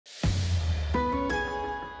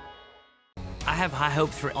I have high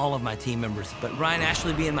hopes for all of my team members, but Ryan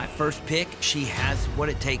Ashley being my first pick, she has what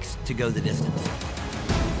it takes to go the distance.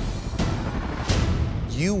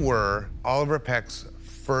 You were Oliver Peck's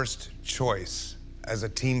first choice as a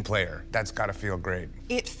team player. That's gotta feel great.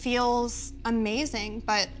 It feels amazing,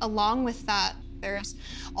 but along with that, there's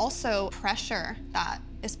also pressure that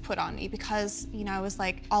is put on me because, you know, I was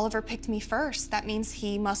like, Oliver picked me first. That means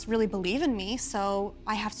he must really believe in me, so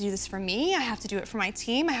I have to do this for me, I have to do it for my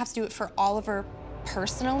team, I have to do it for Oliver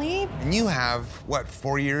personally. And you have, what,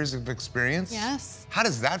 4 years of experience? Yes. How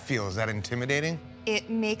does that feel? Is that intimidating? It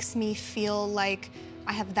makes me feel like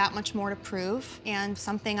I have that much more to prove, and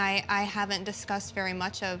something I haven't discussed very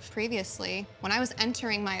much of previously. When I was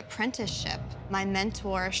entering my apprenticeship, my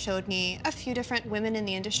mentor showed me a few different women in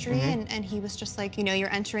the industry, and he was just like, you know,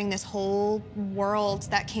 you're entering this whole world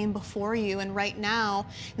that came before you, and right now,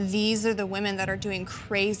 these are the women that are doing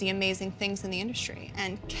crazy, amazing things in the industry.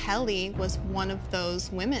 And Kelly was one of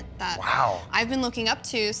those women that I've been looking up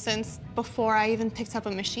to since before I even picked up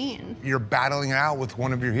a machine. You're battling it out with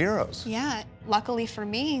one of your heroes. Yeah. Luckily for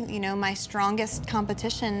me, you know, my strongest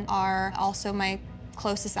competition are also my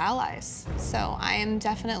closest allies. So I am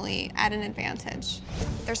definitely at an advantage.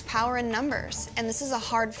 There's power in numbers, and this is a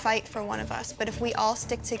hard fight for one of us, but if we all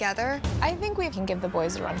stick together, I think we can give the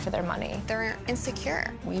boys a run for their money. They're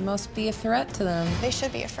insecure. We must be a threat to them. They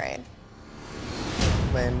should be afraid.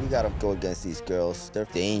 Man, we gotta go against these girls. They're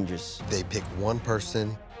dangerous. They pick one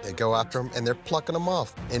person, they go after them, and they're plucking them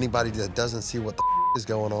off. Anybody that doesn't see what the is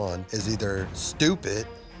going on is either stupid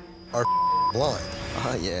or blind.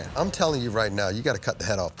 Oh, yeah. I'm telling you right now, you gotta cut the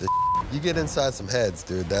head off this. You get inside some heads,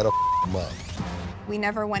 dude, that'll them up. We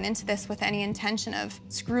never went into this with any intention of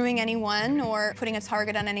screwing anyone or putting a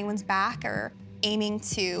target on anyone's back or aiming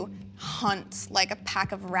to hunt like a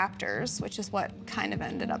pack of raptors, which is what kind of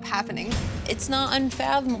ended up happening. It's not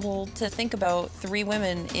unfathomable to think about 3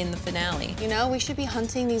 women in the finale. You know, we should be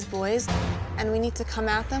hunting these boys, and we need to come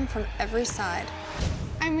at them from every side.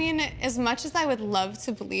 I mean, as much as I would love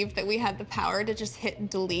to believe that we had the power to just hit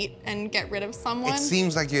delete and get rid of someone. It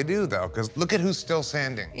seems like you do, though, because look at who's still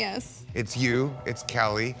standing. Yes. It's you, it's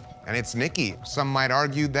Kelly, and it's Nikki. Some might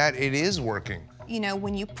argue that it is working. You know,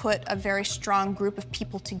 when you put a very strong group of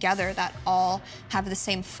people together that all have the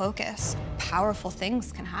same focus, powerful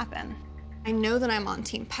things can happen. I know that I'm on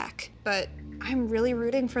Team Peck, but I'm really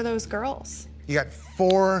rooting for those girls. You got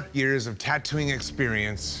 4 years of tattooing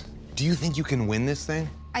experience. Do you think you can win this thing?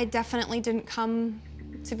 I definitely didn't come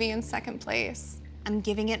to be in second place. I'm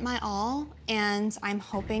giving it my all, and I'm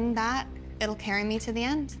hoping that it'll carry me to the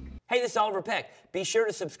end. Hey, this is Oliver Peck. Be sure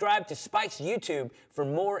to subscribe to Spike's YouTube for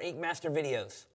more Ink Master videos.